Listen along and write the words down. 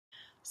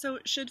So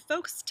should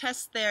folks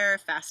test their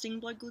fasting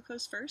blood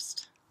glucose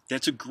first?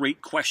 That's a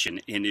great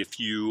question. And if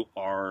you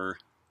are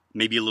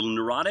maybe a little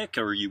neurotic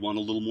or you want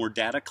a little more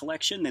data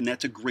collection, then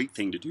that's a great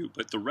thing to do.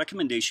 But the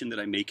recommendation that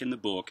I make in the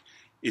book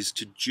is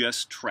to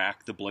just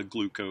track the blood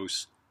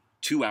glucose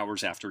 2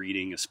 hours after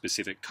eating a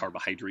specific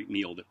carbohydrate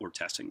meal that we're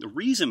testing. The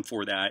reason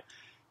for that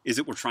is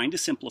that we're trying to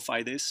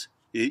simplify this.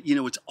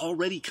 It's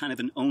already kind of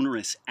an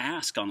onerous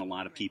ask on a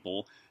lot of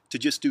people to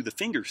just do the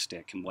finger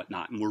stick and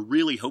whatnot. And we're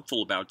really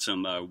hopeful about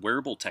some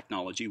wearable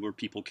technology where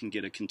people can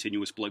get a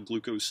continuous blood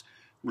glucose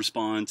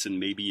response, and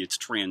maybe it's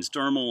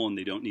transdermal and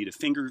they don't need a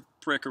finger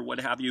prick or what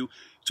have you.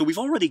 So we've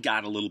already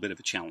got a little bit of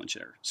a challenge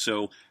there.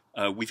 So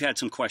we've had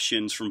some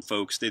questions from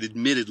folks that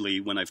admittedly,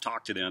 when I've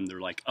talked to them,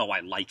 they're like, oh, I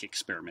like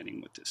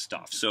experimenting with this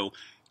stuff. So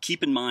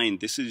keep in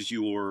mind, this is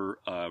your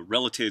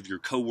relative, your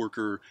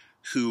coworker,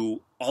 who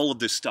all of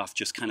this stuff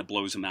just kind of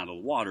blows them out of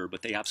the water,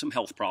 but they have some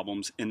health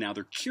problems, and now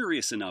they're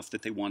curious enough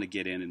that they want to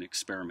get in and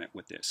experiment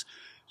with this.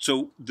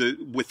 So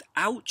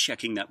without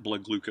checking that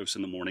blood glucose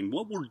in the morning,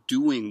 what we're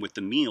doing with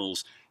the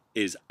meals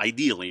is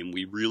ideally, and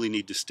we really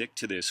need to stick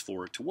to this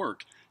for it to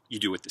work, you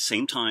do it at the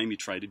same time, you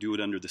try to do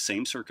it under the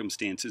same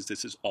circumstances.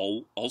 This is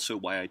also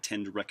why I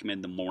tend to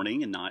recommend the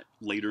morning and not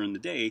later in the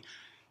day,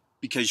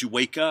 because you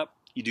wake up,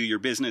 you do your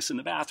business in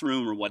the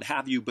bathroom or what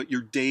have you, but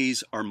your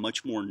days are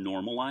much more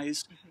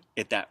normalized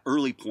at that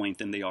early point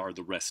than they are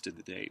the rest of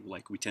the day.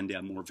 Like, we tend to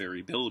have more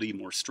variability,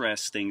 more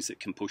stress, things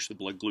that can push the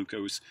blood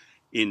glucose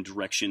in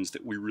directions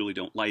that we really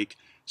don't like.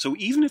 So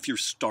even if you're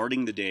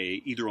starting the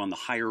day either on the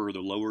higher or the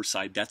lower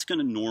side, that's going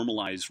to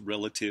normalize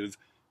relative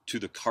to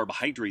the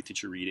carbohydrate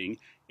that you're eating.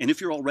 And if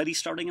you're already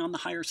starting on the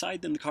higher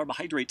side, then the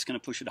carbohydrate's going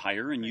to push it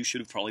higher, and you should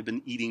have probably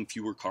been eating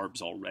fewer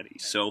carbs already.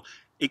 So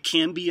it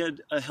can be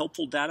a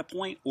helpful data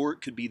point, or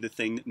it could be the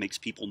thing that makes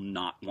people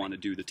not want to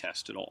do the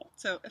test at all.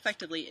 So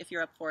effectively, if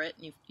you're up for it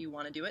and you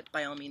want to do it,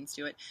 by all means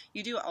do it.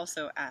 You do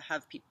also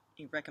have people,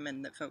 you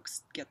recommend that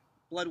folks get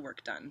blood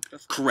work done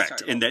before.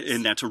 Correct, and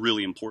that's a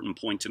really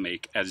important point to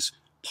make. As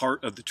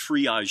part of the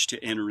triage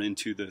to enter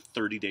into the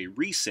 30-day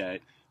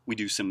reset, we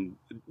do some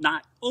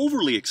not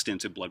overly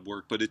extensive blood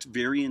work, but it's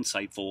very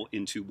insightful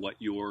into what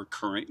your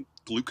current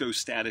glucose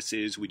status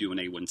is. We do an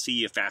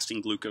A1C, a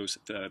fasting glucose,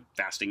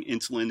 fasting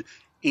insulin,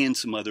 and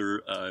some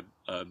other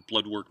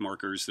blood work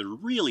markers that are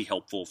really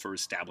helpful for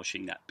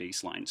establishing that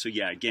baseline. So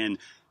yeah, again,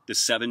 the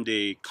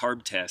 7-day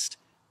carb test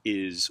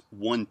is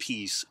one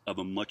piece of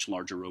a much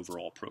larger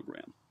overall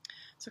program.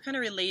 So kind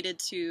of related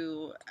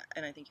to,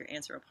 and I think your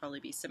answer will probably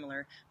be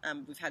similar,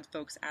 we've had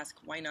folks ask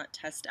why not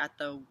test at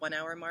the 1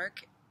 hour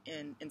mark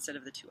instead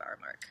of the 2 hour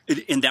mark.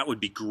 And that would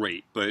be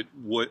great. But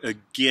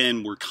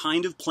again, we're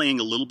kind of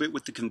playing a little bit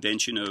with the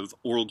convention of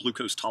oral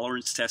glucose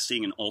tolerance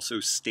testing and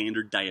also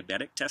standard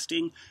diabetic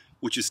testing,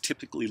 which is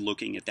typically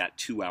looking at that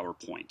 2 hour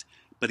point.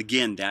 But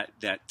again,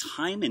 that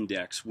time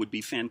index would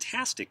be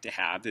fantastic to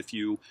have if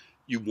you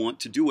want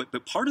to do it.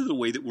 But part of the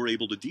way that we're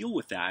able to deal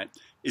with that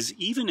is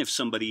even if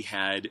somebody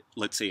had,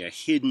 let's say, a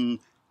hidden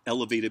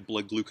elevated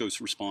blood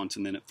glucose response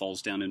and then it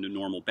falls down into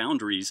normal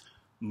boundaries,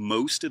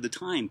 most of the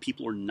time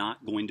people are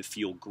not going to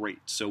feel great.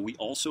 So we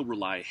also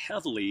rely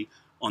heavily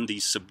on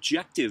these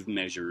subjective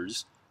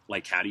measures,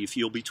 like how do you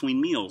feel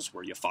between meals?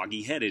 Were you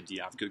foggy-headed? Do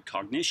you have good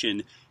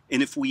cognition?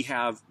 And if we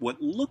have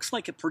what looks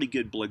like a pretty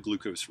good blood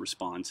glucose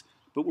response,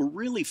 but we're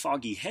really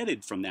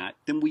foggy-headed from that,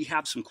 then we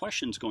have some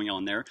questions going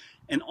on there.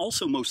 And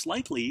also, most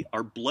likely,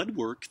 our blood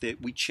work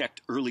that we checked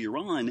earlier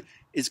on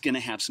is going to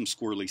have some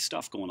squirrely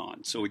stuff going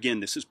on. So again,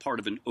 this is part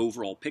of an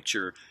overall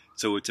picture.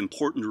 So it's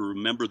important to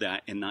remember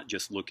that and not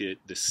just look at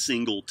the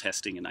single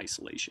testing in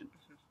isolation.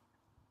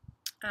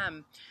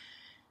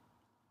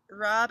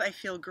 Rob, I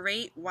feel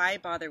great. Why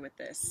bother with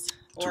this?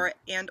 Or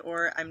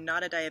I'm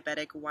not a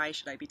diabetic. Why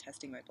should I be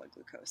testing my blood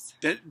glucose?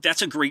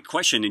 That's a great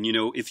question. And,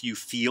 if you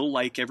feel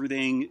like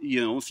everything,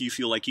 if you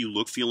feel like you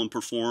look, feel, and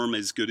perform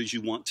as good as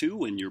you want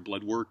to, and your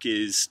blood work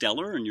is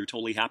stellar and you're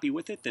totally happy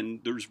with it, then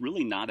there's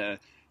really not a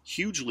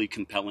hugely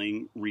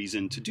compelling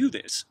reason to do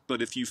this.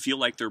 But if you feel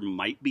like there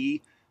might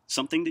be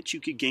something that you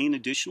could gain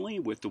additionally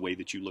with the way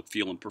that you look,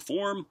 feel, and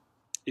perform,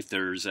 if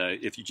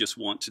you just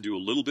want to do a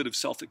little bit of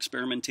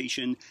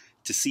self-experimentation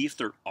to see if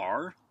there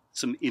are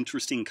some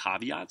interesting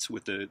caveats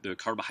with the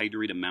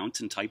carbohydrate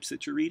amounts and types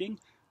that you're eating,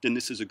 then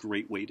this is a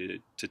great way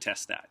to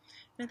test that.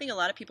 And I think a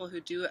lot of people who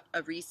do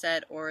a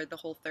reset or the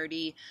whole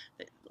 30,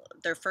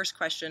 their first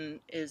question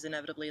is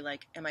inevitably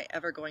like, am I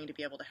ever going to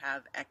be able to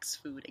have X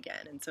food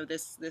again? And so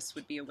this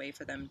would be a way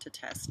for them to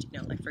test,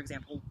 like, for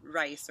example,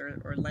 rice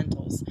or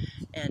lentils.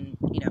 And,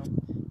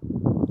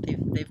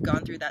 they've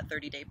gone through that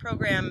 30-day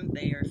program.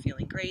 They are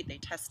feeling great. They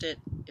test it.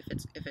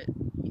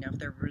 If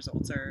their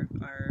results are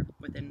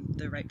within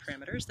the right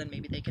parameters, then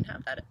maybe they can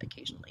have that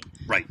occasionally.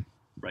 Right.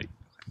 Okay.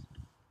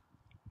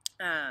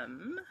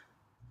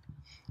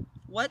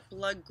 What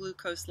blood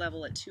glucose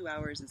level at 2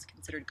 hours is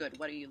considered good?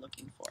 What are you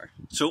looking for?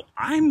 So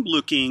I'm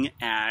looking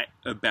at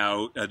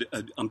about,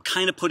 I'm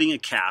kind of putting a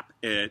cap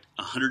at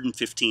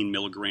 115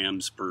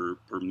 milligrams per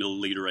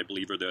milliliter, I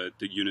believe, are the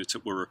units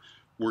that we're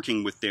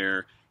working with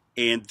there.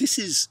 And this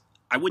is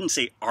I wouldn't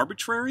say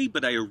arbitrary,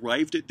 but I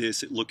arrived at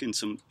this at looking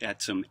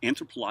at some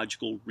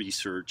anthropological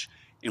research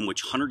in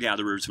which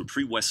hunter-gatherers and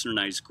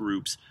pre-westernized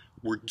groups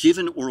were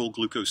given oral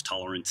glucose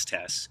tolerance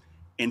tests,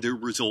 and their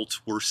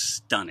results were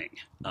stunning.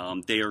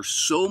 They are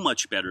so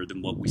much better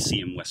than what we see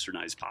in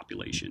westernized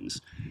populations.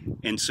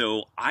 And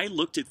so I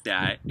looked at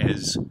that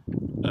as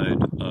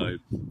a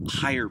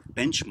higher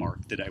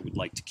benchmark that I would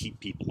like to keep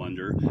people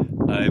under.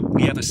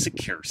 We have a sick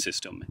care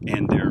system,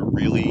 and they're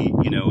really,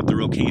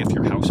 they're okay if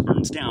your house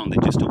burns down. They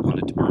just don't want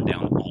it to burn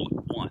down all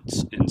at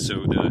once. And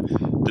so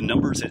the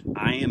numbers that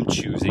I am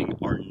choosing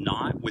are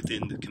not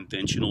within the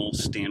conventional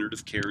standard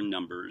of care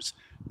numbers,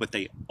 but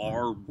they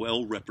are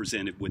well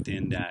represented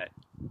within that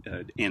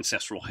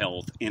ancestral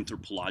health,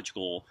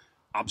 anthropological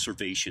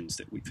observations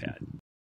that we've had.